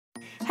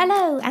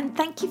Hello, and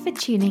thank you for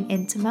tuning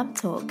in to Mum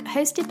Talk,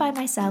 hosted by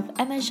myself,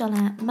 Emma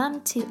Jolin,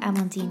 mum to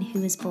Amandine, who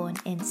was born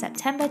in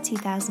September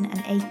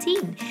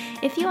 2018.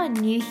 If you are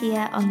new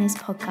here on this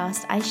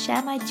podcast, I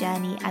share my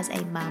journey as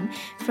a mum,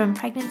 from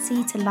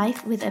pregnancy to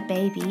life with a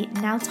baby,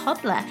 now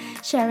toddler,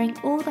 sharing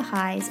all the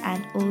highs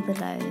and all the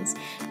lows.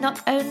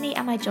 Not only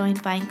am I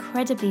joined by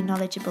incredibly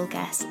knowledgeable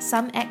guests,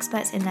 some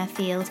experts in their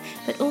field,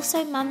 but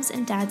also mums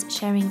and dads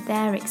sharing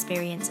their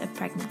experience of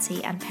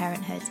pregnancy and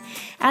parenthood.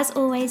 As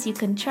always, you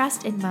can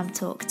trust in Mum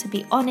Talk to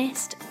be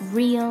honest,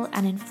 real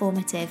and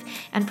informative,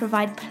 and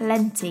provide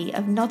plenty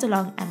of nod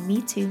along and me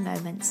too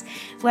moments.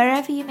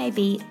 Wherever you may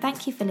be,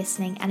 thank you for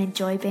listening and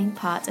enjoy being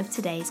part of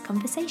today's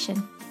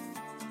conversation.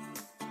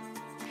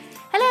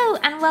 Hello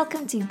and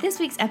welcome to this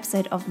week's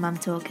episode of Mum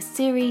Talk,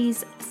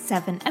 Series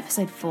 7,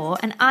 Episode 4,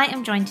 and I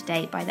am joined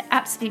today by the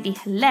absolutely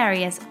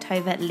hilarious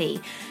Tova Leigh,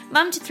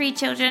 mum to 3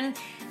 children,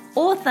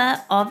 author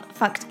of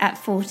Fucked at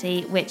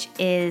 40, which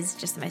is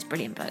just the most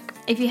brilliant book.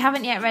 If you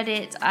haven't yet read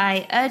it,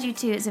 I urge you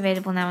to. It's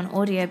available now on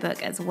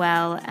audiobook as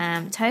well.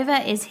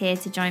 Tova is here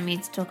to join me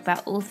to talk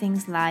about all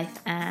things life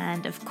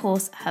and, of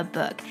course, her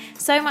book.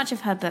 So much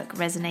of her book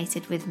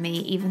resonated with me,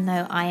 even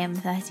though I am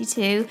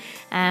 32,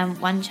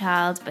 one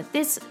child. But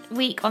this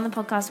week on the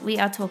podcast, we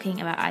are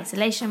talking about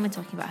isolation. We're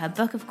talking about her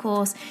book, of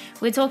course.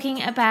 We're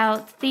talking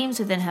about themes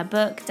within her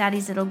book,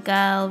 Daddy's Little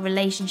Girl,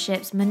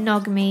 relationships,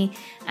 monogamy,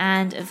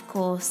 and, of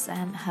course,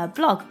 her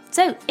blog.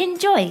 So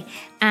enjoy,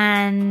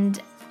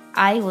 and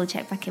I will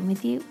check back in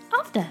with you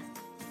after.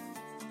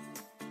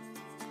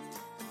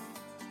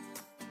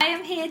 I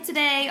am here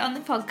today on the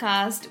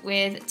podcast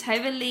with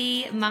Tova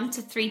Leigh, mum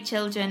to 3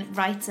 children,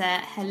 writer,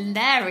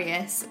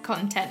 hilarious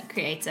content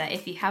creator.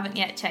 If you haven't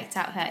yet checked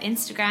out her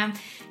Instagram,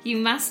 you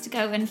must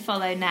go and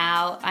follow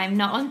now. I'm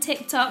not on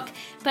TikTok,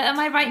 but am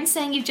I right in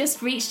saying you've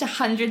just reached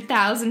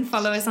 100,000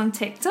 followers on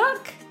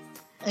TikTok?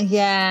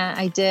 Yeah,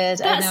 I did.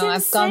 That's I know.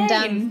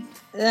 insane.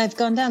 I've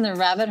gone down the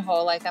rabbit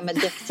hole. Like, I'm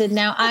addicted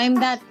now. I'm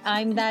that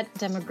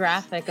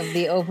demographic of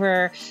the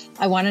over,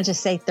 I wanted to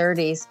say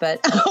 30s, but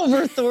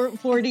over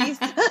 40s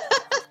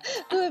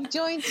who have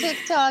joined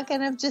TikTok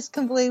and have just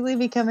completely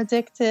become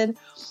addicted.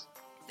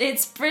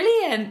 It's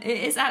brilliant.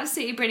 It is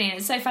absolutely brilliant.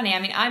 It's so funny. I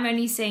mean, I'm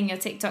only seeing your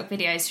TikTok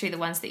videos through the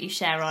ones that you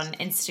share on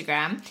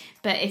Instagram.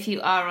 But if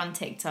you are on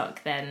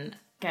TikTok, then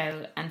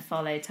go and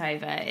follow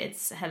Tova.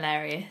 It's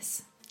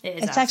hilarious.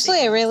 It's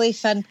actually a really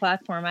fun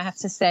platform, I have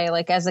to say.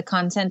 Like, as a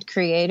content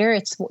creator,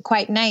 it's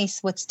quite nice.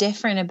 What's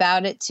different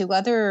about it to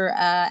other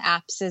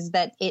apps is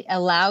that it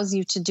allows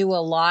you to do a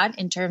lot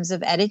in terms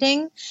of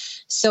editing.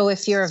 So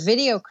if you're a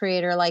video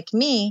creator like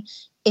me,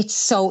 it's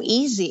so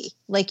easy.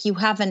 Like, you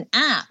have an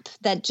app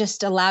that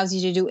just allows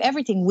you to do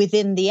everything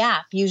within the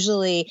app.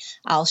 Usually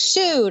I'll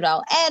shoot,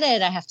 I'll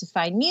edit, I have to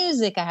find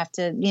music, I have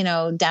to,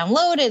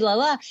 download it,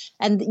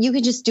 and you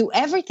can just do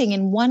everything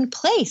in one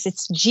place.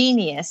 It's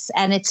genius.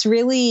 And it's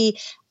really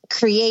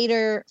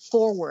creator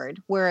forward,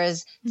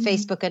 whereas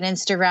Facebook and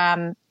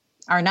Instagram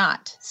are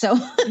not. So,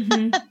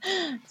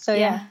 so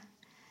yeah.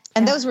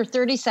 And those were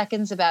 30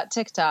 seconds about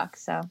TikTok.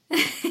 So.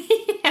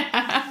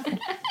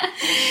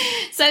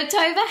 So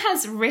Tova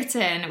has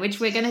written, which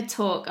we're going to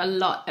talk a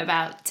lot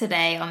about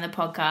today on the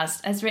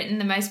podcast, has written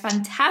the most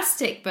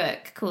fantastic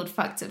book called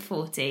Fucked at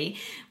 40,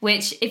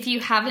 which if you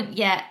haven't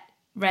yet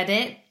read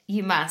it,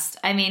 you must.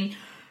 I mean,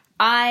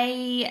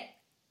 I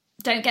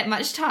don't get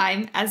much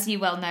time, as you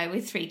well know,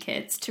 with 3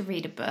 kids to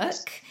read a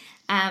book,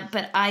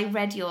 but I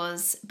read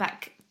yours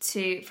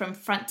from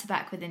front to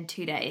back within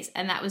 2 days,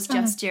 and that was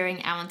just during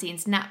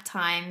Amandine's nap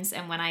times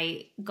and when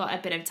I got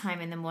a bit of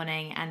time in the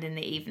morning and in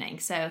the evening.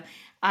 So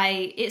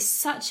it's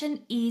such an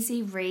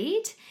easy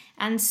read,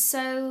 and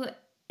so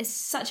it's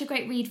such a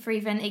great read for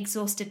even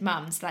exhausted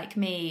mums like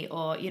me,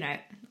 or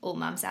all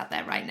mums out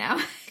there right now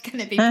going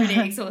to be pretty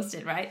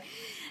exhausted, right?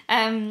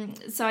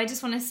 So I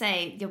just want to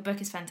say your book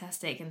is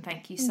fantastic, and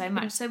thank you so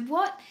much. So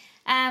what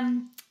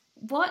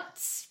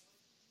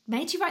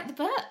made you write the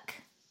book?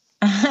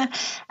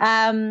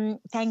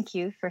 Thank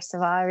you. First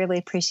of all, I really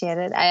appreciate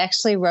it. I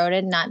actually wrote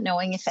it not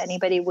knowing if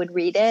anybody would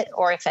read it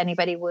or if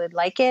anybody would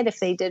like it,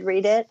 if they did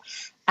read it.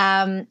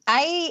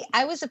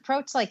 I was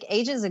approached like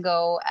ages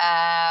ago,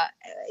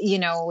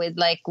 with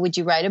like, would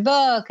you write a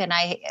book? And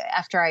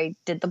after I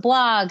did the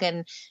blog,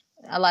 and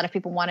a lot of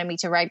people wanted me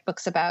to write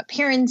books about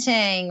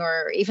parenting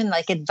or even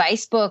like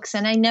advice books.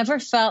 And I never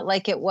felt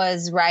like it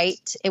was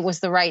right. It was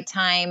the right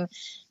time.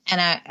 And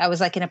I was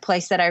like in a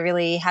place that I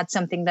really had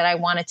something that I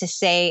wanted to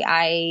say.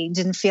 I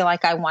didn't feel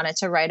like I wanted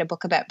to write a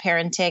book about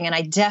parenting. And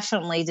I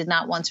definitely did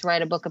not want to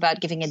write a book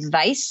about giving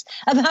advice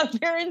about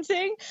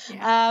parenting.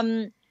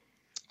 Yeah.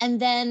 And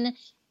then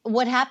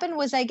what happened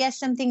was, I guess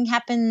something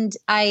happened.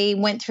 I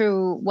went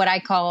through what I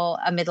call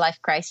a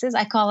midlife crisis.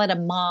 I call it a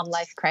mom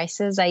life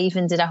crisis. I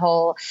even did a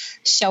whole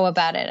show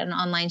about it, an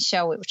online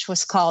show, which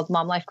was called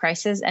Mom Life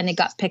Crisis. And it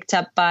got picked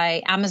up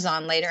by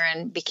Amazon later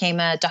and became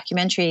a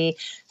documentary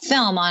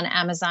film on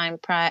Amazon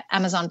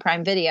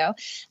Prime Video.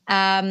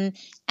 And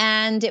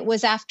it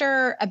was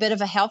after a bit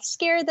of a health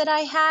scare that I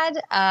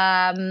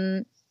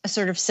had,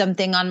 sort of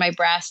something on my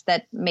breast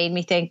that made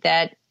me think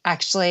that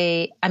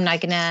actually, I'm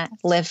not going to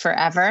live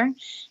forever.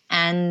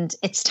 And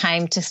it's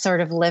time to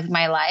sort of live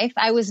my life.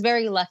 I was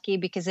very lucky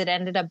because it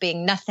ended up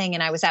being nothing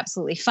and I was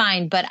absolutely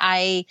fine. But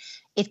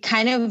it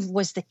kind of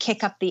was the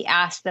kick up the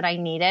ass that I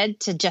needed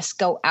to just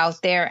go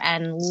out there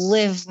and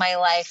live my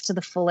life to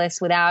the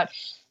fullest without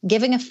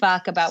giving a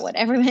fuck about what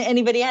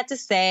anybody had to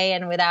say,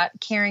 and without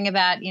caring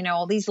about,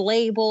 all these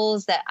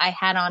labels that I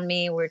had on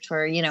me, which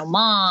were,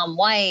 mom,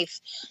 wife,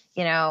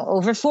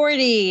 over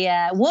 40,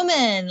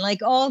 woman, like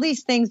all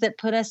these things that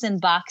put us in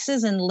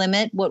boxes and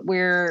limit what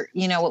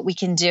what we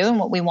can do and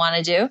what we want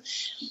to do.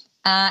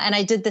 And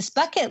I did this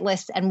bucket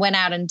list and went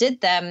out and did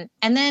them.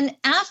 And then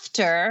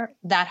after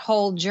that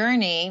whole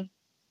journey,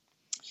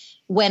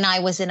 when I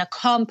was in a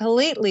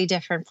completely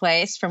different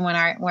place from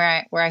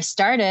where I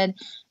started,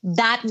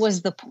 that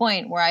was the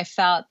point where I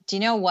felt, do you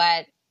know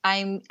what?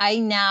 I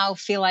now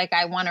feel like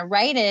I want to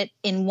write it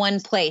in one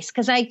place,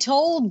 because I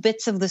told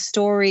bits of the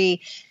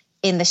story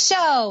in the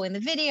show, in the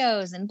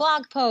videos and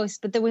blog posts,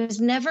 but there was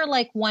never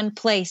like one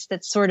place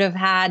that sort of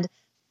had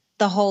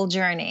the whole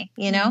journey,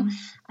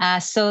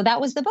 So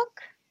that was the book.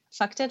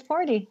 Fucked at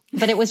 40,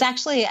 but it was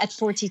actually at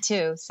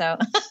 42. So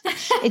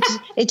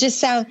it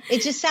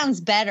just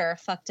sounds better.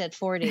 Fucked at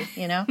 40,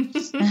 So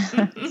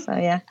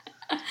yeah.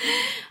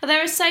 Well,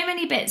 there are so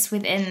many bits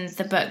within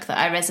the book that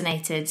I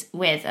resonated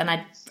with,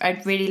 and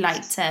I'd really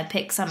like to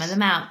pick some of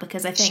them out,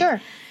 because I think Sure.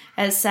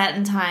 At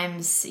certain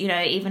times,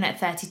 even at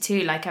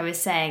 32, like I was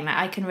saying, that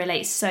I can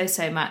relate so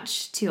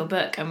much to your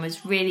book, and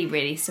was really,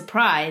 really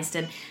surprised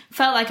and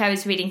felt like I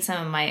was reading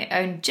some of my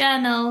own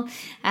journal.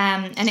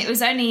 And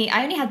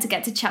I only had to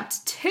get to chapter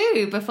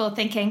 2 before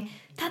thinking,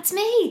 that's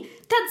me,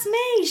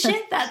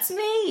 shit, that's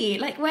me.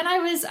 Like when I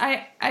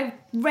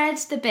read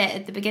the bit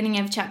at the beginning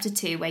of chapter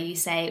 2 where you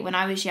say, when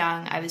I was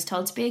young, I was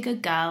told to be a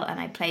good girl and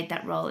I played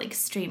that role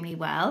extremely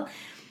well.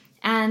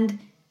 And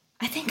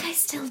I think I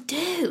still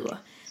do.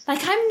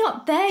 Like, I'm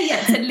not there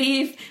yet to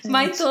leave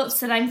my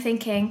thoughts that I'm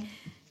thinking,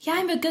 yeah,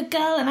 I'm a good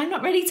girl and I'm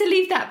not ready to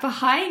leave that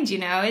behind,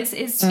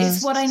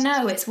 It's what I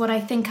know. It's what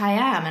I think I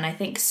am. And I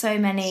think so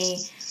many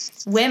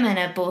women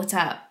are brought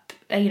up,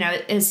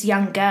 as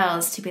young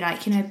girls to be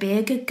like, be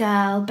a good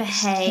girl,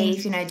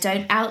 behave,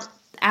 don't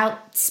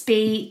out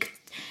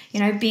speak,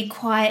 be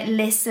quiet,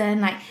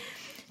 listen, like,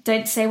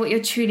 don't say what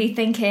you're truly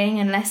thinking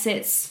unless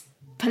it's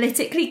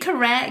politically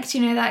correct,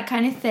 that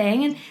kind of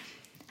thing. And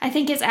I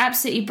think it's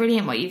absolutely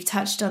brilliant what you've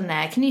touched on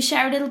there. Can you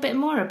share a little bit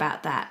more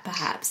about that,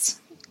 perhaps?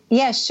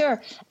 Yeah,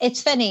 sure.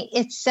 It's funny.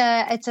 It's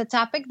a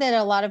topic that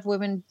a lot of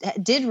women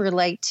did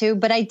relate to,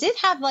 but I did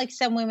have like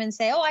some women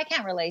say, "Oh, I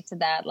can't relate to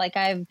that." Like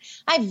I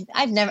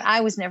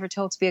was never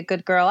told to be a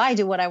good girl. I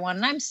do what I want,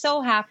 and I'm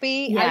so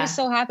happy. Yeah. I was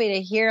so happy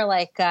to hear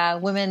like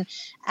women,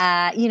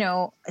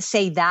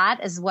 say that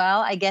as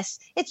well. I guess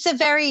it's a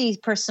very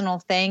personal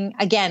thing.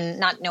 Again,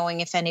 not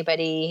knowing if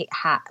anybody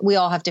we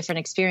all have different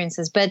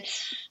experiences, but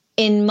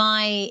in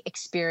my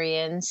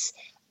experience,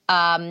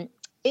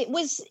 it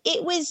was,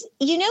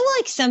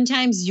 like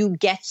sometimes you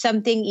get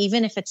something,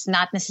 even if it's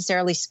not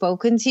necessarily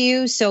spoken to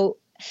you. So,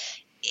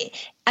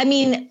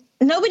 maybe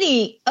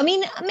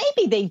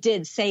they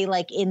did say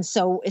like in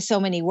so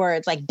many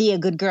words, like be a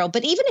good girl,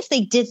 but even if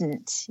they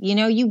didn't,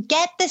 you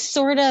get this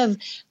sort of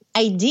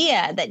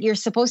idea that you're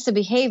supposed to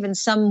behave in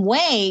some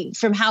way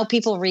from how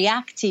people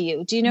react to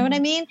you. Do you know what I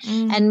mean?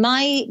 Mm. And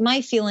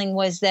my feeling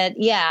was that,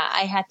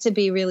 I had to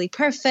be really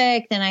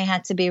perfect and I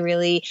had to be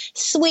really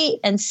sweet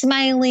and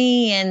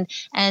smiley and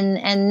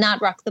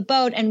not rock the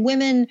boat. And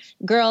women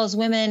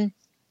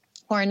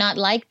who are not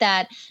like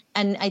that.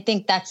 And I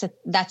think that's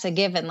a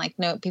given. Like,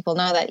 no, people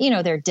know that,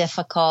 they're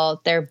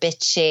difficult, they're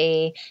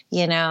bitchy,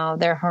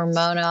 they're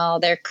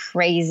hormonal, they're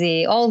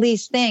crazy, all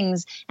these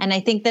things. And I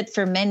think that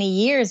for many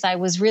years, I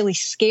was really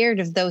scared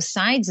of those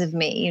sides of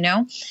me,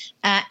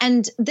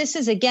 and this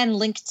is again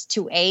linked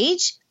to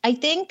age. I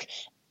think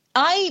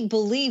I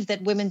believe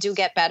that women do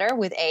get better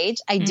with age.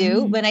 I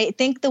do. But I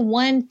think the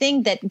one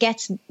thing that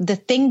gets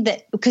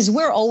because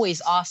we're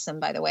always awesome,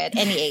 by the way, at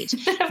any age.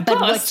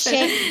 But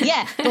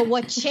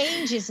what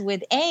changes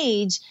with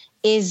age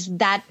is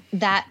that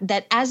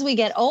as we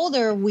get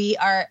older,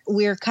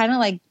 we're kind of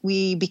like,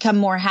 we become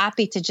more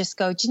happy to just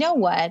go, do you know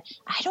what?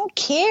 I don't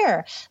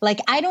care. Like,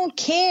 I don't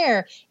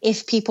care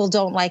if people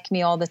don't like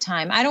me all the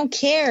time. I don't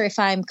care if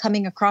I'm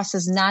coming across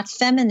as not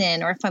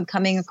feminine or if I'm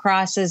coming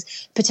across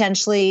as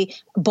potentially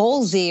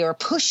ballsy or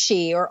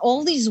pushy or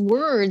all these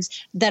words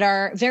that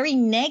are very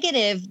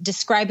negative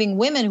describing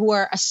women who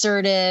are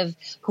assertive,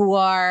 who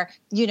are,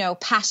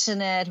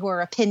 passionate, who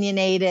are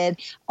opinionated,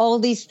 all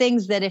these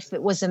things that if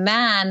it was a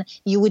man,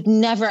 you would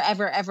never,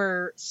 ever,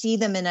 ever see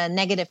them in a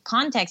negative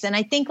context. And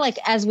I think like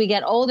as we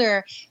get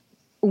older,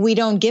 we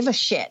don't give a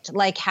shit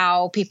like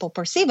how people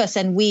perceive us.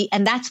 And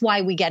that's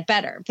why we get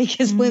better,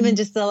 because women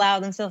just allow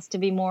themselves to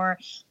be more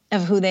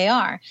of who they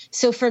are.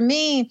 So for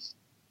me,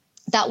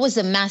 that was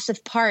a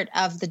massive part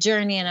of the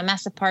journey and a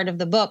massive part of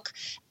the book.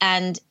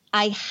 And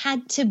I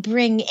had to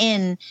bring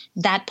in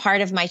that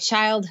part of my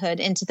childhood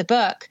into the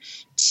book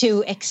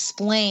to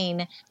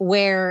explain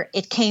where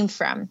it came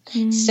from.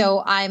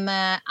 So I'm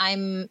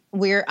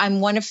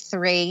one of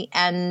three,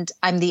 and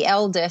I'm the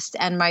eldest,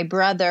 and my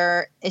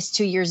brother is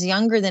 2 years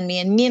younger than me.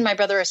 And me and my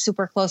brother are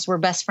super close. We're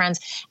best friends.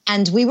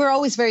 And we were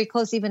always very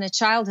close, even in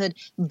childhood.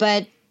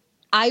 But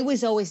I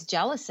was always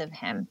jealous of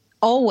him,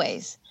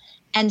 always.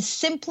 And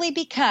simply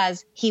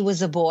because he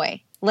was a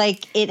boy.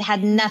 Like, it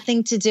had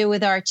nothing to do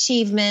with our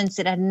achievements.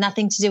 It had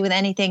nothing to do with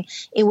anything.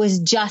 It was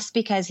just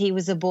because he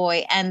was a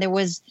boy. And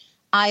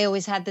I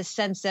always had this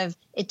sense of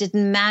it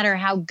didn't matter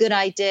how good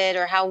I did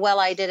or how well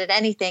I did at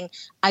anything.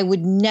 I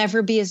would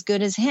never be as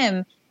good as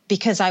him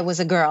because I was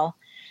a girl.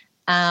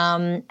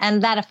 And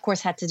that, of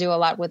course, had to do a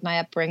lot with my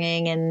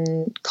upbringing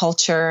and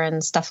culture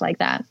and stuff like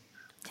that.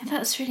 Yeah,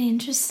 that's really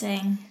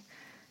interesting.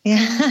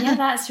 Yeah,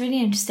 that's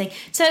really interesting.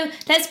 So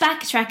let's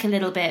backtrack a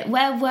little bit.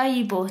 Where were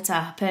you brought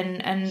up,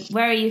 and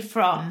where are you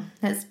from?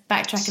 Let's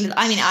backtrack a little.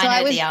 I mean,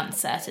 I know the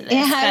answer to this.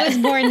 Yeah, I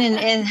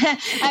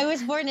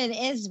was born in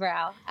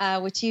Israel,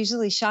 which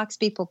usually shocks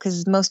people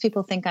because most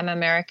people think I'm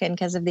American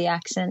because of the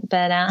accent.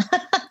 But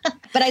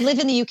but I live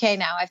in the UK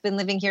now. I've been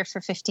living here for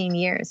 15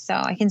 years, so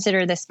I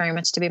consider this very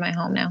much to be my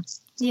home now.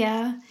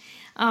 Yeah.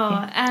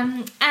 Oh,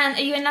 and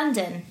are you in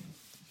London?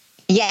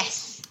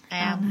 Yes, I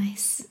am. Oh,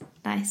 nice.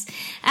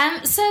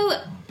 So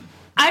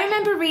I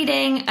remember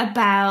reading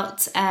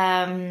about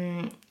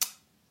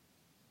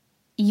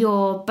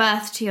your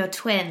birth to your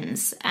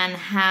twins and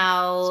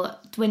how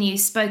when you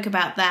spoke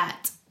about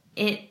that,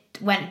 it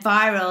went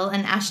viral,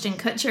 and Ashton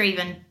Kutcher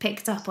even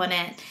picked up on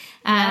it,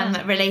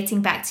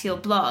 relating back to your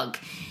blog.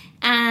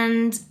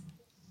 And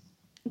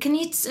can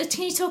you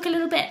talk a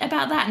little bit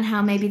about that and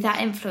how maybe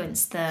that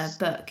influenced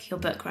your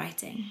book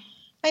writing?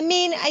 I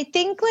mean, I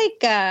think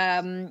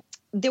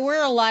there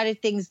were a lot of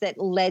things that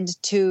led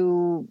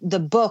to the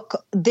book.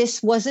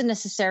 This wasn't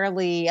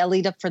necessarily a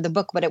lead up for the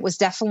book, but it was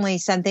definitely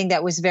something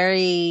that was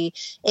very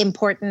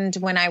important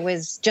when I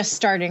was just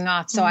starting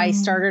off. So I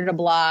started a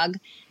blog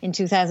in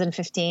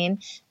 2015,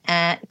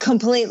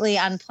 completely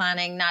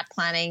unplanning, not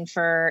planning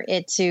for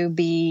it to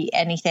be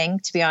anything,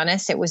 to be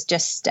honest. It was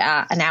just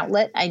an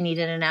outlet. I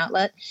needed an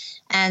outlet.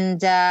 And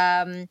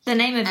the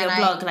name of your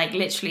blog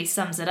literally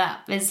sums it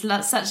up. It's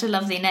such a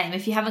lovely name.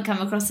 If you haven't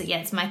come across it yet,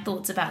 it's My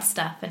Thoughts About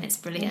Stuff, and it's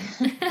brilliant.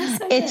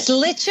 It's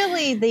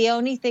literally the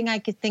only thing I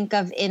could think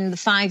of in the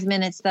 5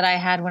 minutes that I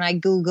had when I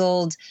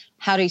Googled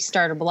how to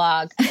start a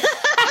blog.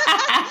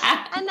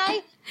 And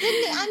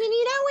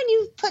when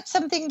you put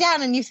something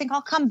down and you think,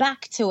 I'll come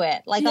back to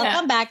it. I'll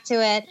come back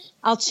to it.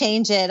 I'll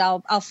change it.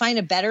 I'll find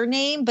a better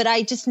name, but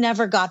I just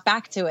never got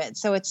back to it.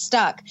 So it's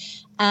stuck.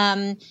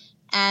 And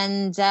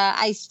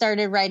I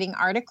started writing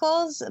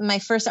articles. My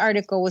first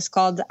article was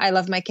called I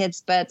Love My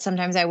Kids, but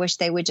sometimes I wish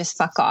they would just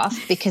fuck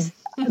off, because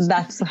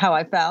that's how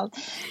I felt.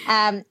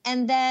 And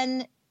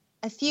then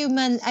a few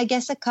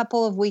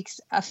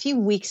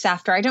weeks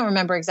after, I don't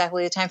remember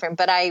exactly the time frame,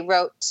 but I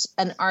wrote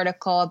an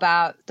article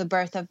about the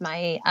birth of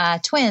my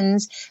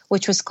twins,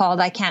 which was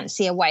called I Can't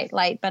See a White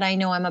Light, but I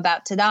Know I'm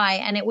About to Die.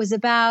 And it was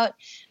about,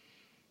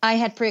 I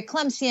had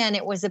preeclampsia, and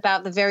it was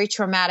about the very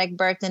traumatic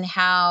birth and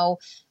how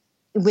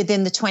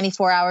within the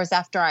 24 hours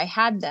after I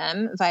had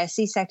them via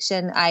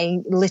C-section,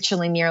 I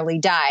literally nearly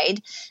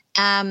died.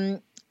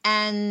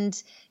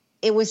 And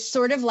it was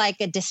sort of like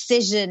a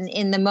decision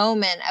in the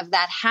moment of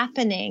that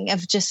happening,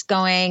 of just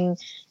going,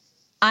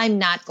 I'm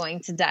not going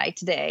to die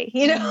today.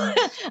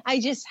 I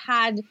just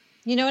had,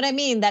 you know what I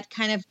mean? That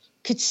kind of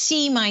could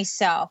see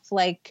myself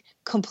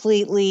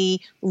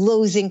completely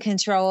losing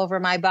control over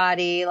my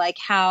body,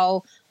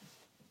 how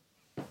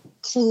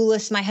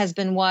clueless my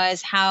husband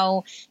was,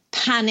 how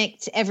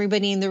panicked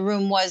everybody in the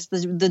room was,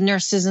 the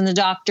nurses and the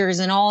doctors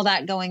and all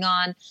that going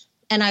on.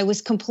 And I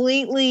was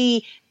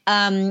completely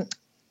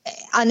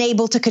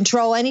unable to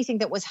control anything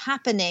that was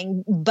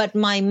happening, but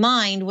my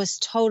mind was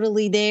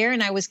totally there,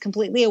 and I was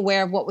completely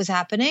aware of what was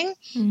happening.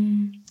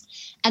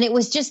 And it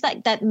was just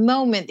that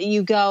moment that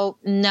you go,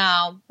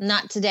 no,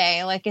 not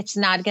today. It's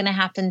not going to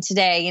happen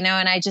today, and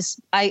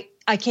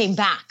I came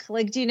back.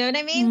 Do you know what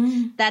I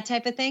mean? That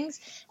type of things.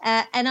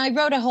 And I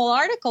wrote a whole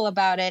article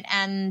about it,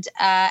 and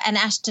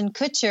Ashton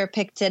Kutcher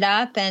picked it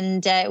up,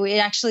 and it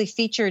actually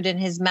featured in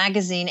his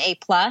magazine A+.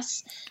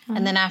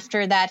 And then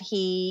after that,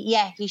 he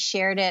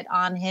shared it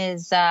on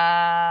his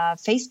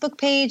Facebook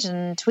page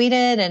and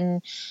tweeted.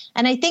 And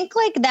I think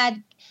that,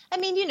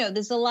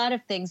 there's a lot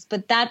of things,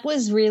 but that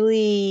was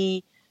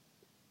really,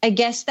 I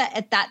guess that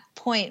at that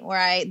point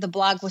where the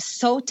blog was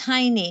so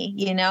tiny,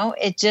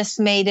 it just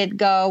made it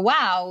go,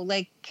 wow,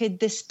 could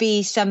this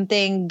be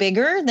something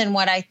bigger than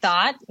what I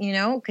thought?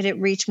 Could it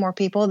reach more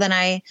people than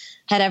I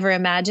had ever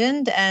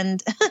imagined?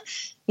 And,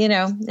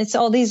 it's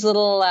all these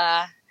little,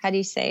 how do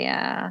you say,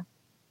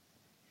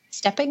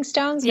 stepping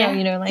stones? Yeah.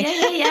 No,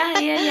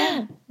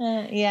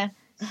 Yeah.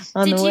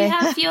 Did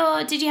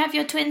you have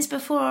your twins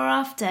before or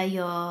after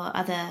your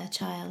other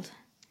child?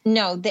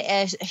 No,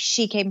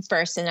 she came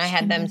first, and I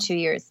had them 2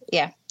 years.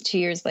 Yeah, 2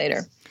 years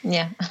later.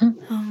 Yeah. Oh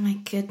my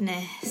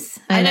goodness.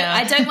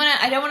 I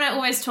don't want to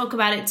always talk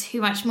about it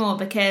too much more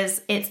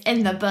because it's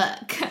in the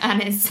book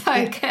and it's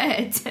so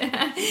good.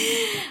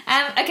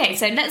 Okay,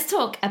 so let's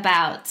talk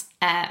about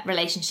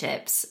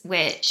relationships,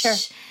 which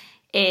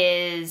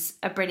is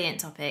a brilliant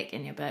topic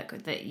in your book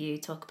that you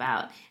talk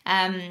about.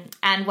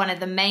 And one of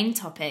the main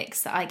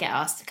topics that I get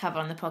asked to cover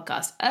on the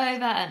podcast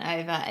over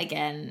and over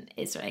again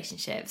is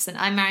relationships. And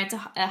I'm married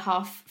to a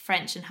half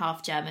French and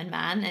half German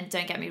man. And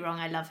don't get me wrong,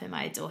 I love him,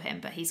 I adore him,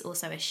 but he's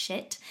also a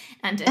shit,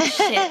 and a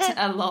shit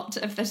a lot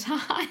of the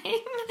time.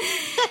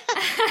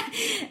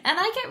 And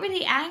I get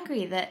really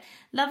angry that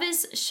love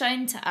is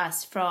shown to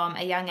us from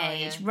a young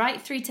age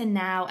right through to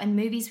now, and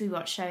movies we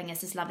watch showing us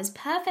this love is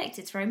perfect,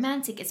 it's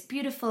romantic, it's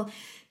beautiful,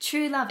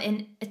 true love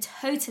in a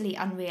totally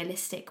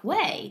unrealistic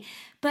way.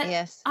 But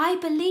I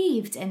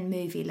believed in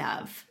movie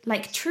love,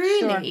 like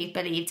truly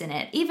believed in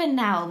it. Even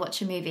now I'll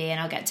watch a movie and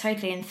I'll get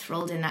totally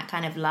enthralled in that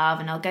kind of love,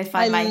 and I'll go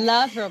find I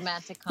love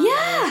romantic comedies.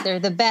 Yeah.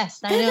 They're the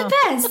best. They're the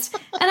best.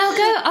 And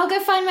I'll go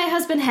find my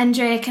husband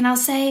Hendrik and I'll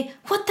say,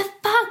 what the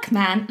fuck,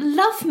 man?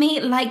 Love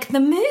me like the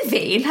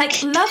movie.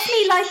 Like, love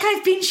me like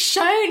I've been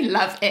shown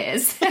love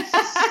is.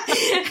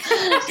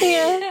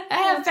 I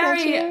have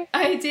very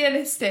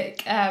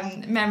idealistic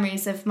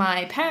memories of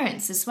my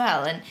parents as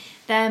well, and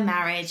their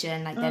marriage,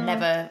 and like they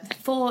never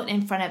fought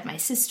in front of my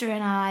sister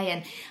and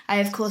I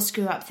of course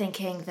grew up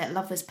thinking that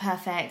love was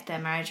perfect, their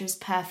marriage was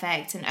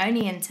perfect, and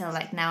only until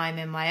like now I'm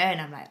in my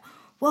own, I'm like,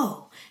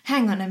 whoa,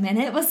 hang on a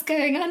minute, what's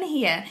going on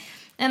here?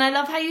 And I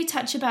love how you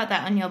touch about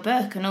that on your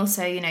book, and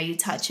also, you know, you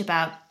touch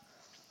about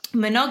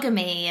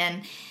monogamy,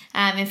 and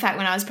in fact,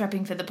 when I was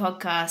prepping for the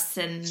podcast,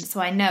 and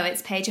so I know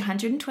it's page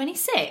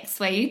 126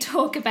 where you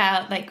talk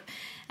about like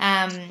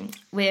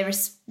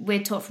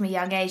we're taught from a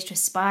young age to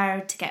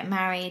aspire to get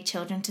married,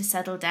 children to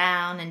settle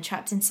down, and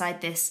trapped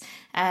inside this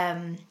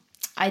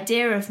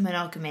idea of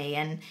monogamy.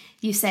 And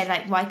you say,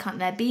 like, why can't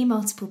there be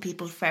multiple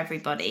people for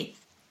everybody?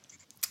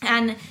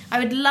 And I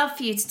would love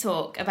for you to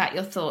talk about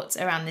your thoughts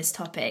around this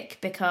topic,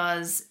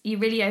 because you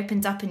really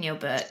opened up in your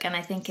book, and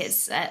I think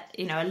it's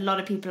you know, a lot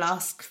of people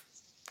ask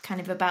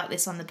kind of about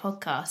this on the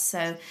podcast.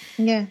 So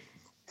yeah.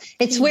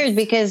 It's weird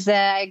because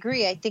I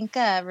agree. I think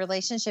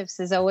relationships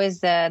is always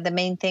the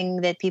main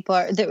thing that people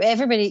are,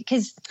 everybody,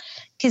 because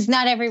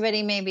not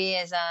everybody maybe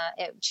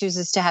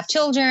chooses to have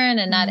children,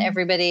 and not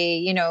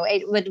everybody, you know,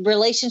 but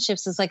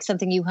relationships is like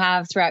something you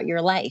have throughout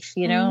your life,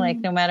 you know, like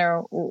no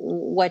matter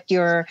what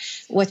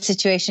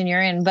situation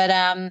you're in. But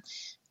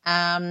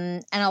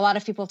and a lot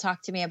of people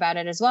talk to me about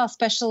it as well,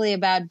 especially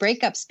about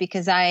breakups,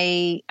 because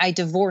I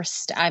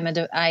divorced.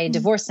 I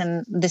divorced,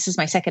 and this is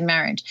my second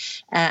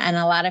marriage. And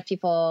a lot of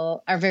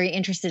people are very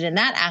interested in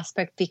that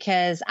aspect,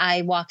 because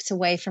I walked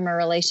away from a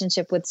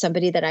relationship with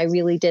somebody that I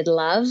really did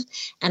love,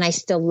 and I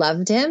still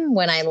loved him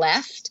when I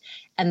left.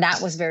 And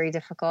that was very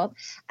difficult.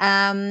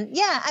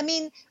 I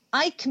mean,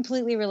 I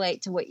completely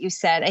relate to what you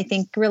said. I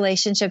think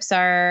relationships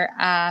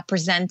are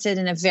presented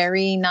in a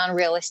very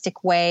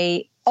non-realistic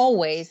way,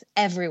 always,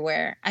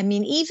 everywhere. I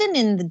mean, even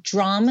in the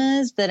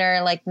dramas that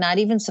are like not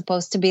even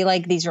supposed to be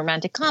like these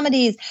romantic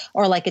comedies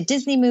or like a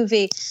Disney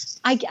movie,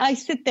 I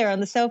sit there on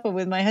the sofa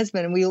with my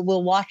husband and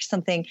we'll watch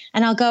something,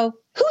 and I'll go,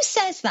 who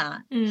says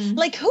that?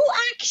 Like, who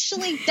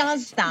actually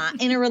does that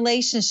in a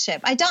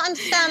relationship? I don't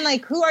understand.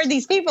 Like, who are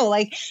these people?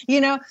 Like, you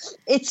know,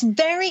 it's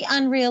very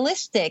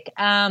unrealistic.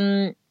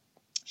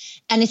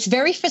 And it's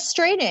very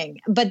frustrating.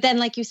 But then,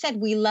 like you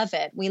said, we love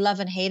it. We love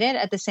and hate it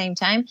at the same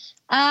time.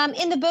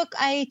 In the book,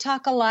 I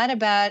talk a lot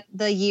about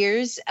the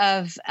years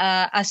of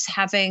us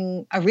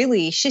having a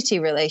really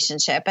shitty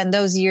relationship. And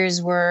those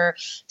years were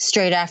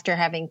straight after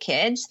having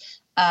kids.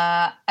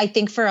 I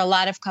think for a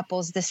lot of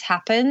couples, this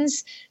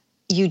happens.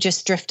 You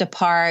just drift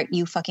apart.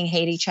 You fucking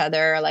hate each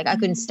other. Like, I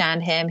couldn't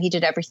stand him. He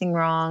did everything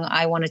wrong.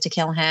 I wanted to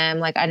kill him.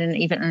 Like, I didn't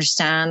even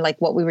understand like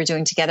what we were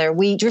doing together.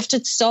 We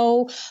drifted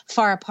so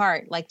far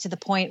apart, like to the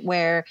point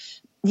where,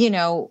 you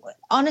know,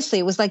 honestly,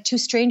 it was like two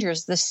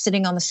strangers just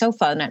sitting on the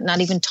sofa,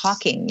 not even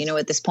talking, you know,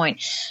 at this point.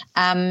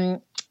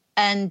 And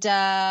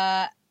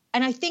I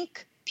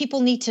think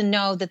people need to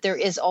know that there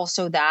is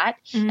also that.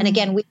 And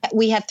again,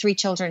 we had 3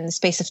 children in the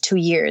space of 2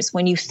 years.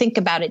 When you think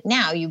about it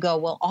now, you go,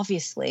 well,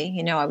 obviously,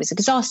 you know, I was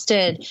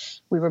exhausted.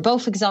 We were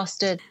both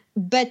exhausted.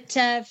 But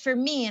for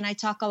me, and I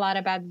talk a lot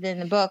about it in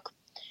the book,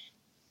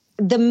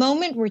 the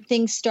moment where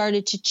things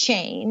started to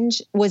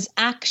change was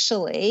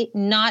actually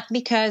not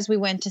because we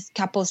went to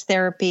couples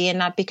therapy and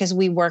not because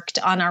we worked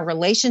on our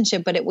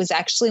relationship, but it was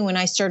actually when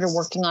I started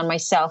working on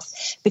myself.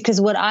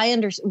 Because what I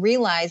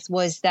realized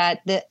was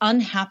that the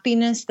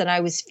unhappiness that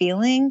I was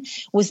feeling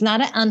was not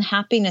an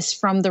unhappiness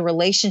from the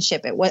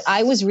relationship.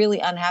 I was really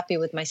unhappy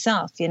with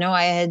myself. You know,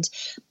 I had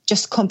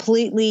just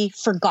completely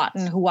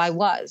forgotten who I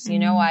was. You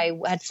know, I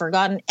had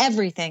forgotten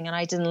everything, and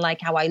I didn't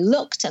like how I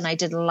looked, and I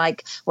didn't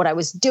like what I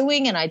was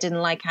doing, and I didn't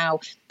like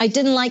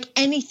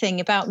anything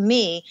about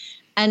me.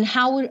 And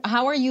how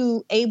are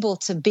you able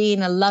to be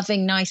in a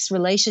loving, nice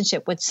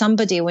relationship with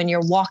somebody when you're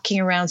walking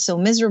around so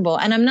miserable?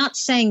 And I'm not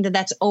saying that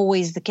that's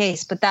always the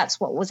case, but that's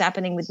what was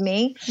happening with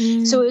me.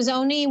 So it was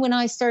only when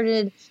I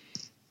started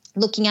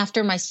looking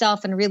after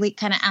myself and really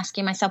kind of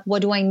asking myself,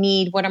 what do I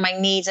need? What are my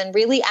needs? And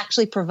really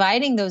actually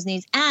providing those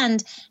needs,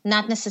 and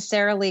not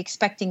necessarily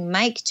expecting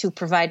Mike to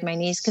provide my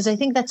needs. Because I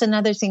think that's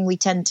another thing we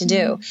tend to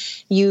do.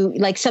 You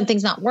like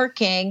something's not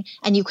working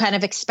and you kind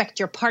of expect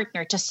your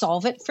partner to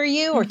solve it for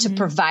you or to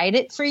provide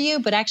it for you.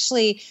 But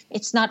actually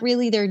it's not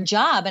really their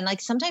job. And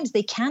like sometimes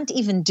they can't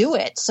even do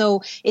it.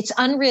 So it's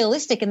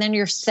unrealistic. And then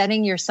you're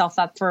setting yourself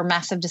up for a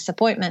massive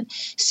disappointment.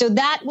 So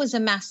that was a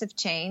massive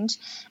change.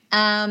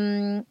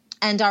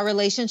 And our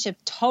relationship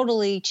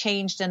totally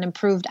changed and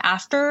improved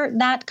after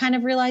that kind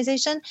of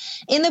realization.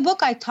 In the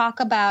book, I talk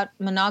about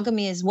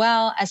monogamy as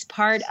well as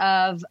part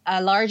of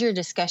a larger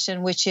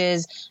discussion, which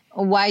is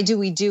why do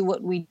we do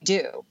what we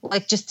do?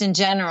 Like just in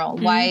general,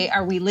 why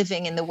are we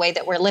living in the way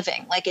that we're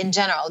living? Like in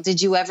general, did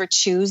you ever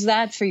choose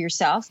that for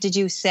yourself? Did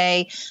you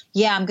say,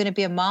 yeah, I'm going to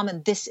be a mom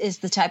and this is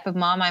the type of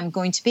mom I'm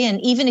going to be? And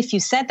even if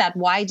you said that,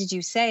 why did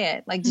you say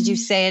it? Like, did you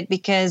say it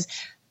because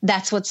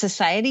that's what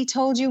society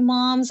told you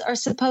moms are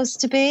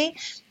supposed to be?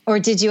 Or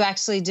did you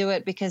actually do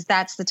it because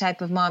that's the type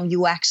of mom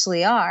you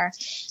actually are?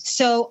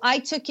 So I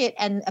took it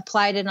and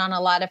applied it on a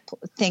lot of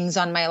things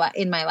in my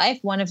life,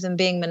 one of them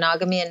being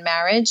monogamy and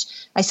marriage.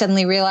 I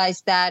suddenly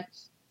realized that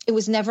it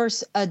was never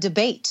a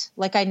debate.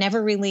 Like I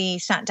never really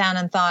sat down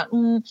and thought,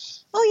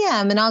 oh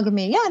yeah,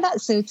 monogamy. Yeah,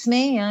 that suits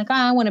me. Like,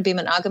 I want to be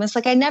monogamous.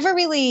 Like I never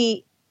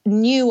really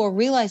knew or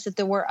realized that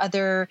there were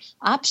other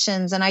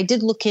options. And I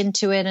did look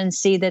into it and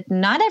see that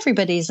not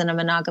everybody's in a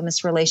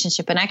monogamous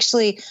relationship. And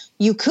actually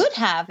you could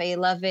have a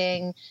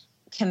loving,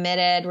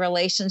 committed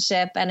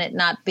relationship and it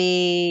not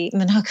be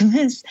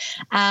monogamous.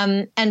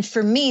 And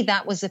for me,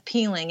 that was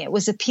appealing. It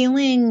was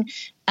appealing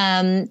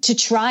to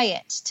try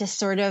it, to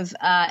sort of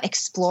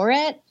explore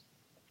it,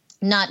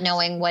 not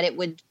knowing what it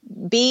would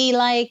be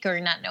like or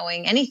not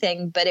knowing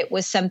anything. But it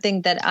was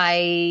something that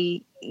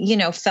I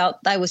felt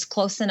I was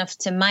close enough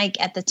to Mike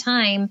at the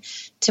time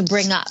to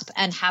bring up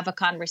and have a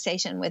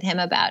conversation with him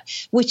about,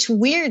 which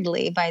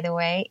weirdly, by the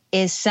way,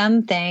 is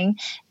something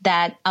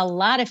that a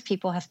lot of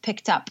people have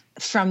picked up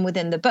from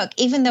within the book,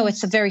 even though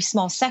it's a very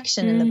small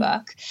section in the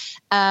book.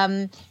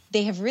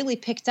 They have really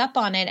picked up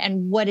on it.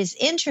 And what is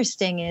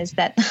interesting is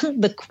that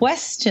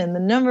the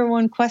number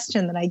one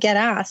question that I get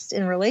asked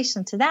in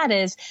relation to that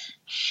is,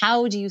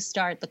 how do you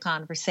start the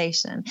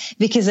conversation?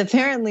 Because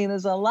apparently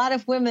there's a lot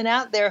of women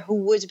out there who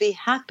would be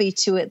happy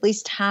to at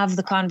least have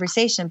the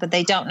conversation, but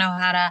they don't know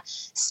how to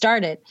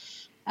start it.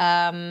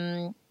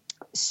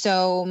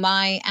 So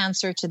my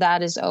answer to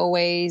that is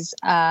always,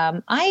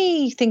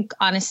 I think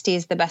honesty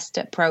is the best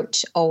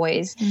approach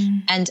always.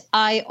 And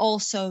I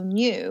also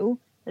knew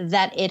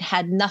that it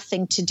had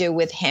nothing to do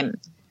with him.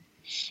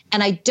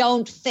 And I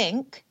don't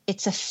think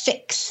it's a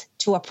fix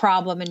to a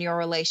problem in your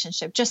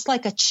relationship. Just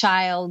like a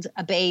child,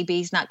 a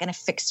baby's not going to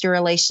fix your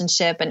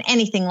relationship, and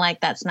anything like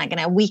that's not going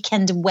to, a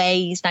weekend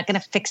away is not going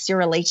to fix your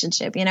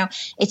relationship.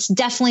 It's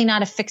definitely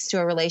not a fix to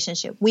a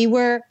relationship. We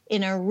were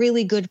in a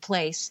really good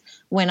place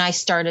when I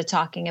started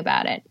talking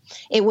about it.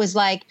 It was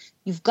like,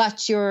 you've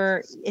got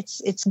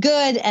it's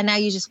good. And now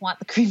you just want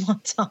the cream on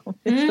top.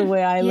 It's the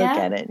way I look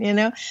at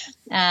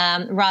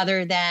it,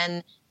 rather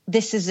than,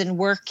 this isn't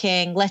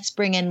working, let's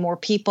bring in more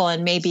people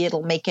and maybe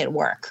it'll make it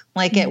work.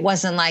 Like it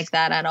wasn't like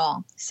that at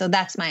all. So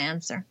that's my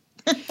answer.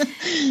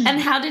 And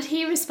how did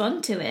he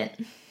respond to it?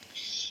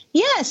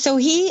 Yeah. So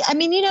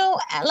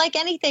like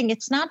anything,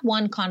 it's not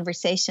one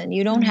conversation.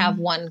 You don't have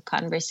one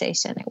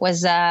conversation. It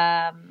was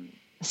a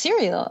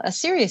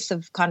series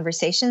of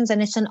conversations,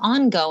 and it's an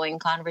ongoing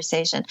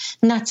conversation.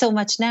 Not so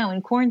much now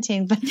in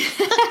quarantine, but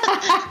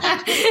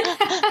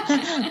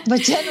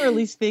but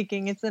generally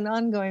speaking, it's an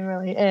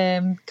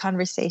ongoing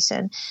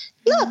conversation.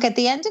 Look, at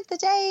the end of the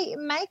day,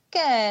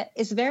 Mike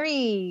is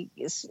very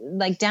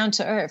down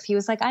to earth. He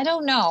was like, I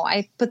don't know.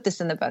 I put this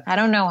in the book. I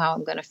don't know how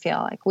I'm going to feel.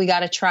 Like, we got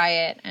to try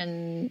it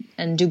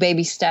and do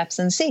baby steps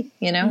and see,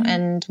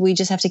 and we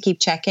just have to keep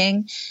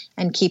checking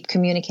and keep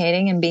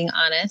communicating and being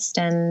honest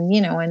and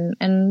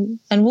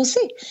we'll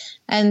see.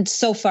 And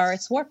so far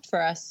it's worked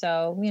for us.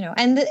 So,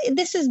 and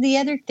this is the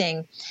other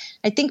thing.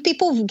 I think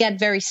people get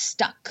very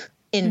stuck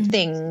in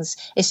things.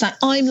 It's like,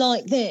 I'm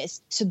like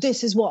this, so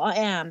this is what I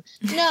am.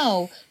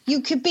 No, you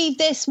could be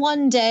this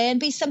one day and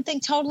be something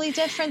totally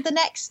different the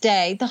next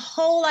day. The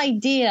whole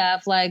idea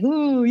of like,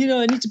 ooh,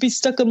 I need to be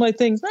stuck on my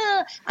things.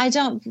 I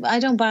don't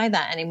buy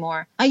that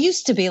anymore. I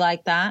used to be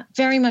like that,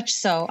 very much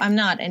so. I'm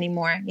not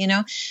anymore,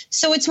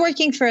 So it's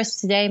working for us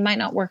today, might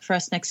not work for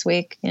us next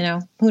week,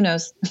 who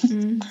knows?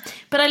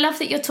 But I love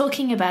that you're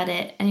talking about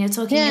it, and you're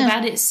talking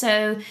about it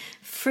so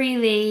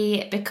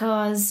freely,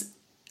 because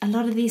a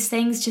lot of these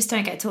things just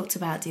don't get talked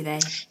about, do they?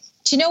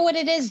 Do you know what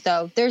it is,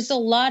 though? There's a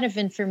lot of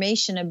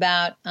information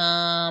about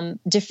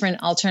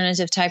different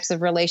alternative types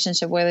of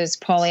relationship, whether it's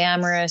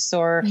polyamorous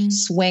or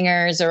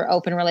swingers or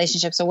open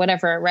relationships or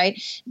whatever,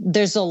 right?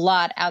 There's a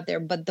lot out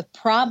there. But the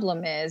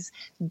problem is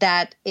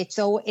that it's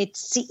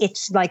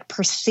like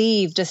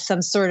perceived as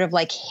some sort of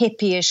like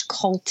hippie-ish,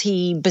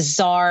 culty,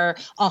 bizarre,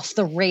 off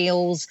the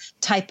rails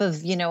type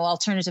of,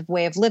 alternative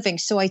way of living.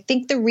 So I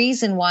think the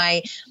reason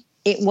why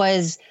it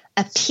was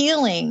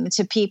appealing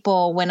to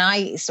people when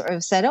I sort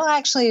of said, oh,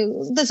 actually,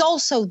 there's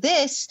also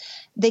this.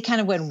 They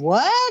kind of went,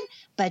 what?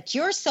 But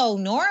you're so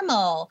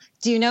normal.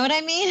 Do you know what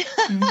I mean?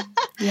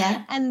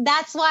 Yeah. And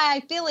that's why I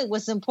feel it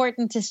was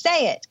important to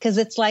say it, because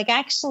it's like,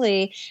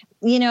 actually,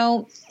 you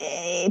know,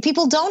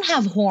 people don't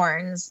have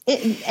horns.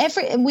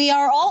 We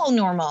are all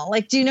normal.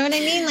 Like, do you know what I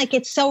mean? Like,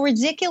 it's so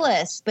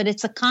ridiculous, but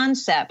it's a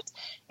concept.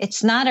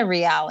 It's not a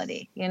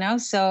reality, you know?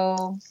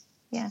 So,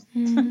 yeah.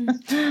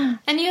 And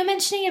you were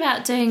mentioning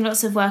about doing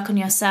lots of work on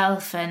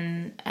yourself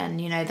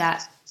and you know,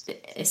 that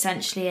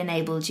essentially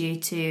enabled you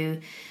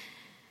to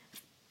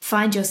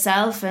find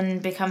yourself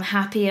and become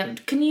happy.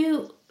 Can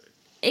you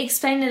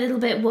explain a little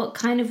bit what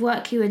kind of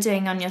work you were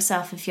doing on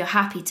yourself, if you're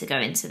happy to go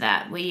into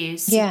that? Were you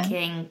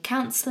seeking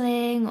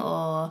counselling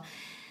or...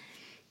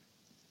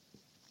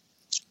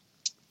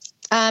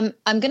 I'm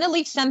going to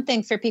leave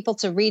something for people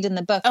to read in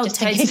the book. Oh, just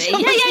totally.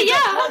 In case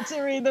Yeah. want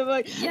to read the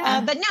book.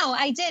 Yeah. But no,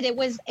 I did. It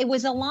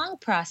was a long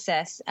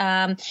process.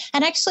 And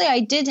actually, I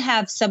did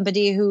have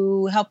somebody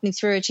who helped me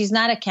through it. She's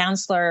not a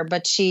counselor,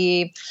 but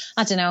she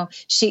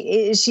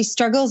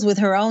struggles with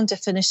her own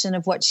definition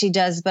of what she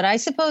does. But I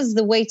suppose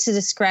the way to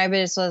describe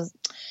it was,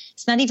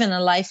 it's not even a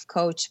life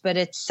coach, but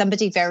it's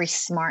somebody very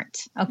smart.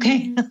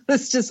 Okay.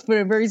 Let's just put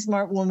a very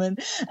smart woman.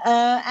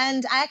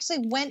 And I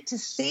actually went to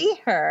see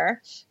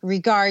her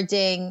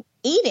regarding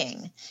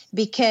eating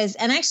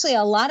and actually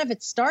a lot of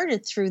it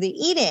started through the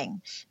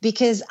eating,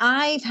 because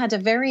I've had a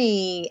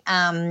very,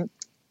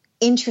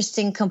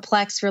 interesting,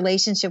 complex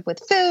relationship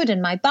with food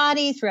and my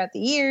body throughout the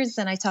years.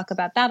 And I talk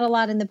about that a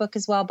lot in the book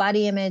as well.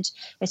 Body image.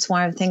 It's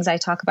one of the things I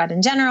talk about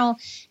in general.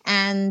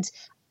 And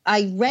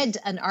I read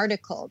an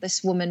article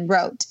this woman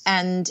wrote,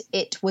 and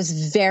it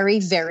was very,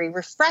 very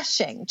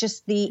refreshing.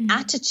 Just the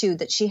attitude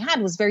that she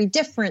had was very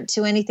different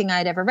to anything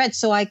I'd ever read.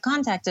 So I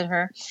contacted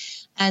her,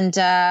 and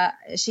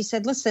she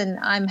said, listen,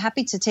 I'm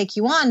happy to take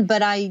you on,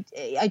 but I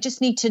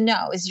just need to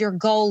know, is your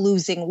goal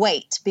losing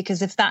weight?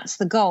 Because if that's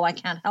the goal, I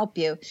can't help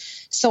you.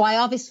 So I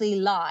obviously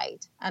lied,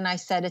 and I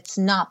said, it's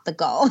not the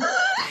goal.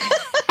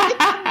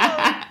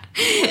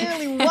 It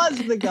clearly was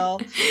the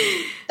goal.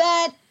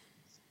 But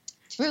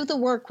through the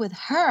work with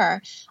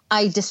her,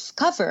 I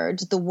discovered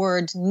the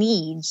word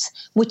needs,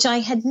 which I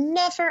had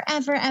never,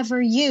 ever,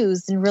 ever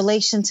used in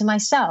relation to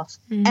myself,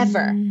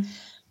 ever.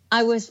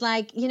 I was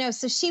like, you know,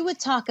 so she would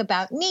talk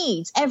about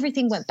needs.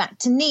 Everything went back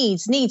to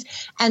needs.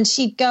 And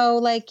she'd go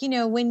like, you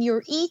know, when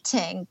you're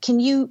eating, can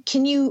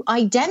you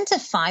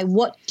identify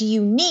what do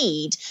you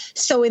need?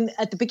 So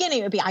at the beginning,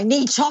 it would be, I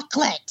need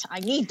chocolate. I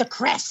need the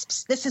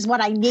crisps. This is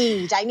what I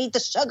need. I need the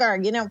sugar,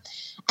 you know.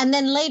 And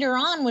then later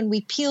on, when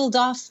we peeled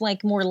off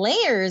like more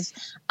layers,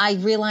 I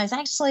realized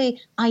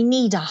actually I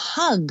need a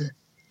hug.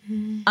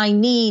 I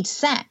need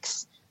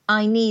sex.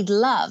 I need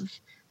love.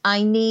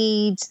 I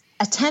need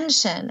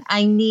attention.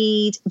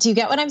 Do you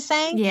get what I'm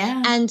saying?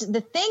 Yeah. And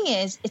the thing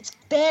is, it's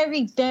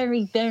very,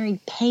 very, very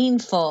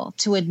painful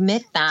to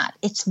admit that.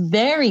 It's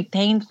very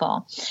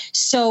painful.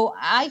 So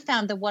I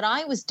found that what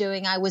I was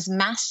doing, I was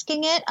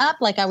masking it up,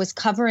 like I was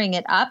covering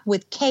it up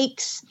with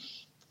cakes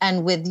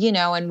and with, you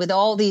know, and with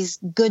all these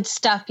good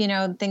stuff, you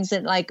know, things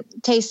that like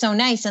taste so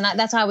nice. And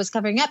that's how I was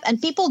covering up.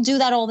 And people do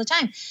that all the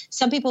time.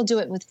 Some people do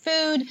it with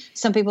food.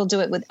 Some people do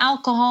it with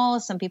alcohol.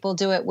 Some people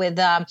do it with,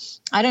 I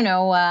don't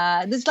know,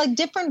 there's like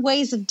different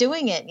ways of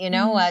doing it, you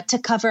know, to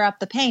cover up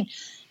the pain.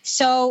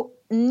 So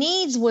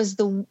needs was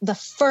the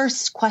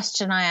first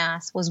question I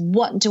asked was,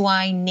 what do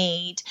I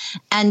need?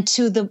 And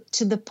to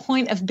the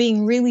point of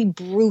being really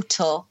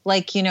brutal,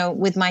 like, you know,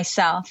 with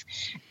myself.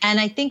 And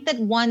I think that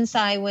once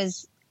I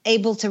was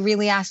able to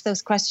really ask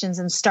those questions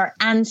and start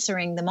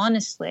answering them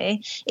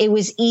honestly, it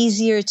was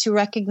easier to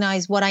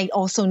recognize what I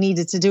also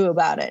needed to do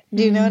about it.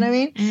 Do you know what I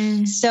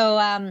mean?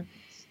 So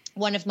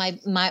one of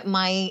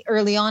my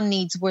early on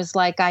needs was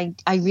like I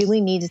really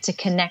needed to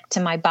connect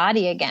to my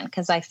body again,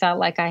 because I felt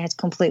like I had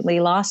completely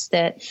lost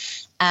it.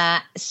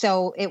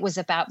 So it was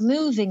about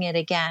moving it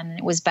again.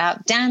 It was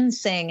about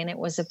dancing, and it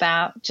was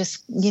about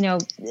just, you know,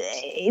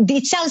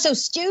 it sounds so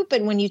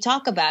stupid when you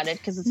talk about it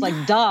because it's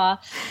like, duh.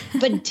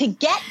 But to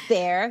get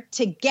there,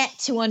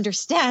 to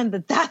understand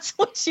that that's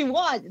what you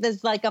want,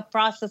 there's like a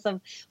process of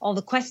all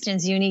the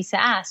questions you need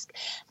to ask.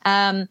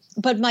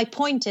 But my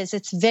point is,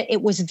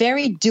 it was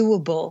very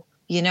doable.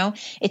 You know,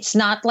 it's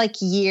not like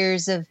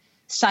years of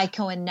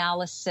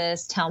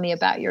psychoanalysis, tell me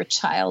about your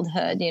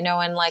childhood, you know,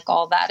 and like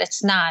all that.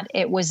 It's not.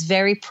 It was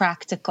very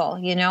practical,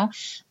 you know.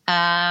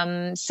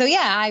 So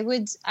yeah,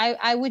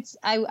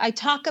 I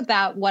talk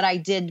about what I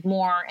did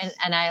more,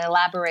 and I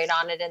elaborate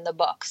on it in the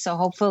book. So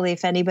hopefully,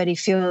 if anybody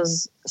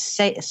feels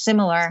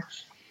similar,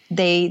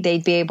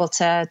 they'd be able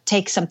to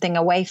take something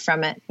away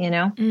from it, you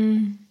know.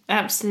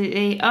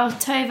 Absolutely. Oh,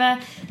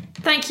 Tove,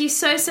 thank you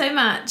so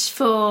much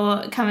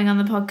for coming on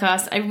the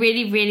podcast. I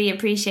really, really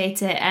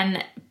appreciate it.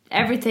 And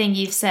everything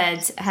you've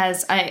said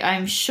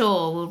I'm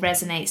sure will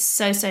resonate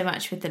so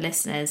much with the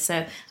listeners.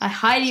 So I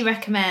highly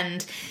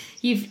recommend.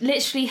 You've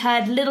literally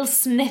heard little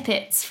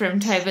snippets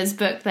from Tove's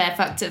book there,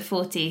 Fucked at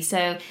 40.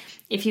 So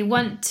if you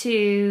want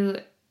to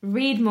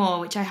read more,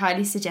 which I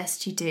highly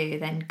suggest you do,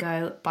 then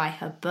go buy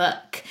her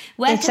book.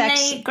 Where can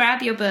they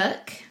grab your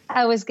book?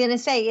 I was going to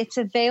say it's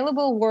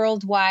available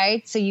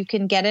worldwide, so you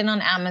can get it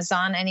on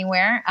Amazon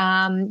anywhere.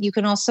 You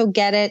can also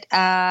get it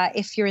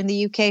if you're in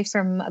the UK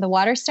from the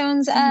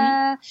Waterstones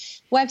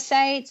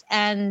website,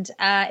 and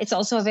it's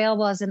also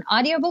available as an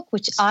audiobook,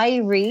 which I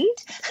read.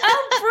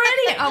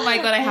 Oh, brilliant. Oh my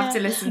God, I have to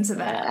listen to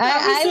that.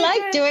 I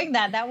like doing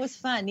that. That was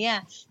fun.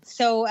 Yeah.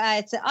 So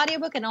it's an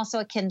audiobook and also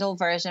a Kindle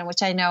version,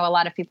 which I know a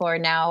lot of people are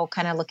now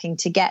kind of looking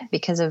to get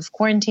because of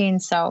quarantine.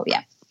 So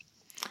yeah.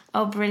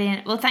 Oh,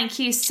 brilliant. Well, thank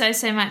you so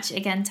much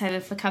again,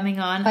 Tova, for coming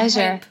on.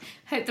 Pleasure.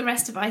 I hope the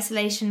rest of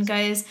isolation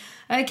goes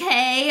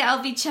okay.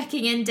 I'll be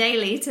checking in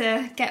daily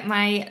to get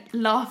my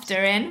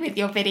laughter in with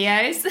your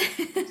videos.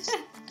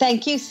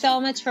 Thank you so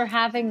much for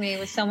having me. It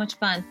was so much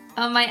fun.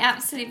 Oh, my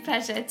absolute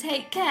pleasure.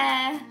 Take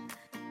care.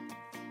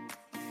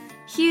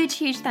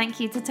 Huge thank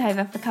you to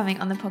Tova for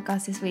coming on the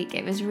podcast this week.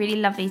 It was really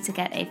lovely to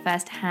get a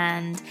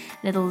first-hand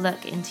little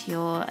look into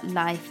your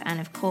life and,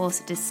 of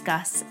course,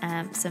 discuss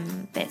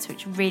some bits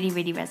which really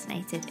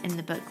resonated in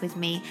the book with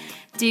me.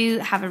 Do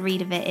have a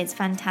read of it. It's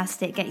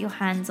fantastic. Get your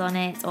hands on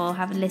it or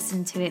have a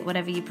listen to it,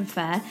 whatever you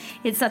prefer.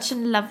 It's such a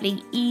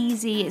lovely,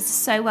 easy, it's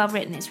so well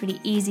written. It's really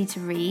easy to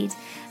read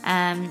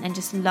and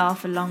just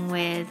laugh along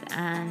with.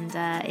 And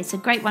it's a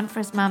great one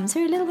for us mums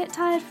who are a little bit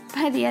tired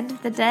by the end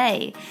of the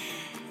day.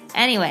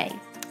 Anyway,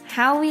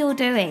 how are we all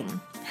doing?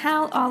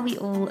 How are we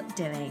all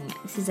doing?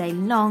 This is a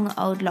long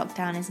old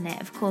lockdown, isn't it?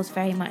 Of course,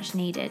 very much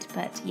needed,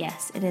 but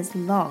yes, it is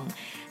long.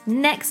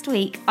 Next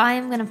week, I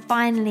am going to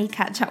finally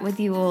catch up with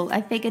you all.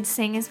 I figured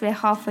seeing as we're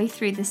halfway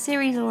through the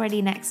series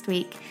already next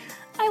week,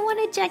 I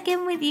want to check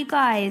in with you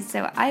guys.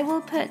 So I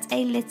will put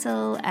a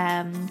little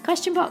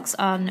question box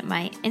on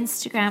my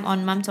Instagram,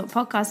 on Mum Talk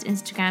Podcast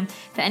Instagram,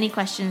 for any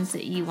questions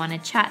that you want to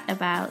chat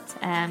about.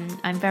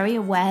 I'm very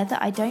aware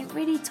that I don't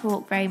really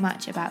talk very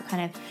much about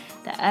kind of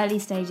the early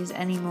stages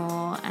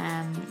anymore,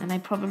 and I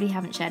probably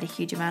haven't shared a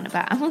huge amount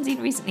about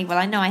Amandine recently. Well,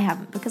 I know I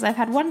haven't because I've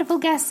had wonderful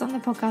guests on the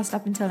podcast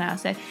up until now.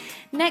 So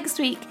next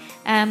week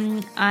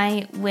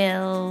I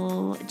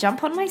will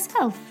jump on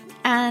myself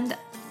and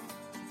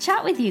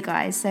chat with you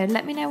guys. So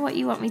let me know what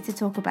you want me to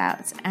talk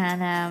about.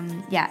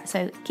 And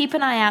so keep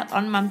an eye out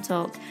on Mum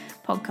Talk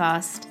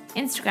Podcast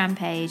Instagram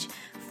page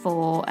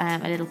for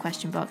a little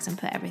question box and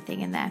put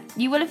everything in there.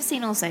 You will have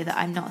seen also that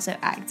I'm not so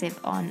active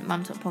on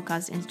Mum Talk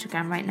Podcast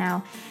Instagram right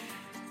now.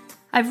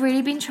 I've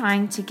really been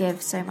trying to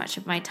give so much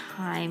of my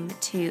time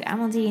to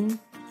Amandine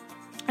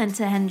and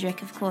to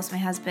Hendrik, of course, my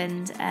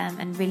husband,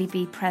 and really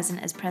be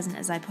present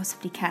as I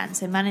possibly can.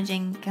 So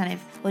managing I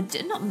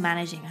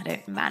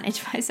don't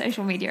manage my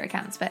social media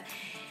accounts, but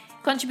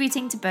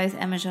contributing to both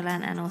Emma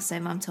Jolin and also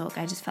Mum Talk,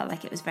 I just felt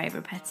like it was very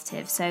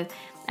repetitive. So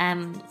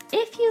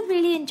if you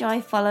really enjoy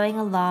following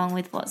along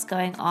with what's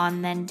going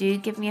on, then do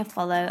give me a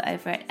follow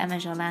over at Emma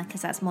Jolin,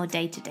 because that's more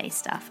day-to-day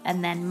stuff.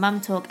 And then Mum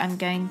Talk, I'm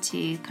going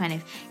to kind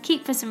of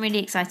keep for some really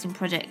exciting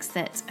projects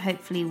that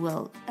hopefully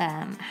will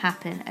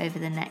happen over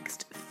the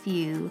next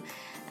few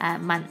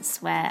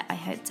months, where I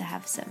hope to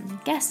have some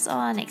guests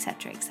on,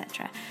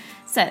 etc.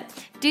 So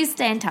do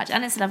stay in touch,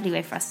 and it's a lovely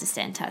way for us to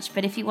stay in touch.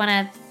 But if you want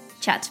to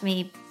chat to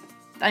me,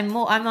 I'm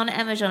on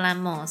Emma Jolin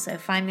more, so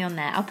find me on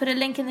there. I'll put a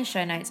link in the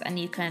show notes, and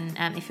you can,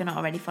 if you're not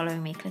already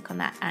following me, click on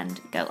that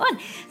and go on.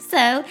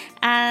 So,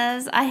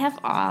 as I have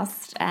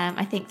asked,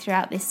 I think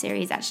throughout this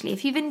series, actually,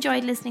 if you've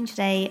enjoyed listening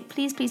today,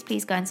 please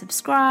go and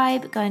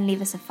subscribe, go and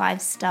leave us a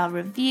 5-star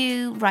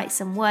review, write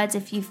some words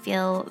if you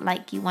feel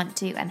like you want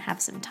to, and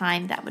have some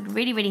time. That would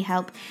really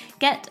help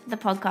get the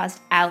podcast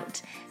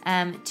out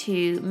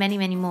to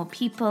many more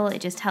people. It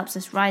just helps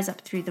us rise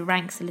up through the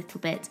ranks a little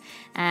bit,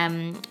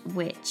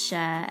 which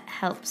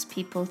helps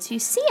people to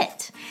see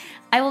it.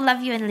 I will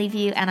love you and leave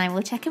you, and I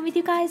will check in with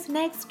you guys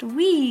next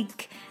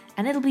week,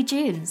 and it'll be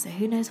June, so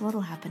who knows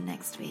what'll happen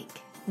next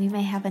week. We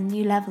may have a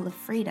new level of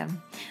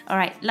freedom. All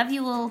right, love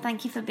you all.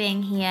 Thank you for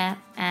being here.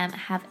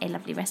 Have a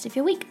lovely rest of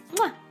your week.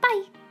 Mwah.